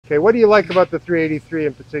Okay, what do you like about the 383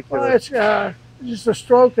 in particular? Well, it's just a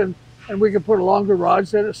stroke, and we can put longer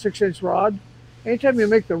rods in it, 6-inch rod. Anytime you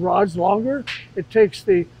make the rods longer, it takes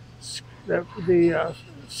the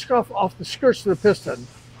scuff off the skirts of the piston.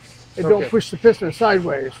 It don't push the piston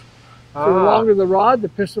sideways. So the longer the rod, the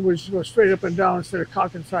piston would just go straight up and down instead of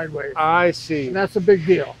cocking sideways. I see. And that's a big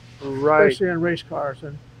deal, right? Especially in race cars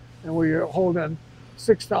and where you're holding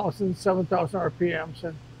 6,000, 7,000 RPMs.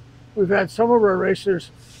 And we've had some of our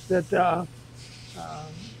racers that some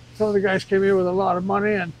of the guys came in with a lot of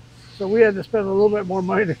money, and so we had to spend a little bit more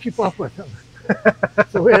money to keep up with them.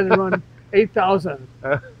 So we had to run 8,000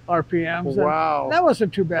 RPMs. Wow. And that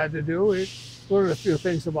wasn't too bad to do. We learned a few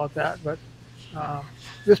things about that, but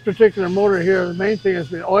this particular motor here, the main thing has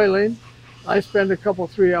been oiling. I spend a couple,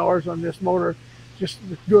 3 hours on this motor just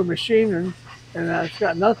doing machining, and it's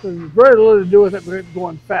got nothing, very little to do with it but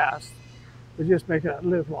going fast. It's just making it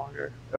live longer.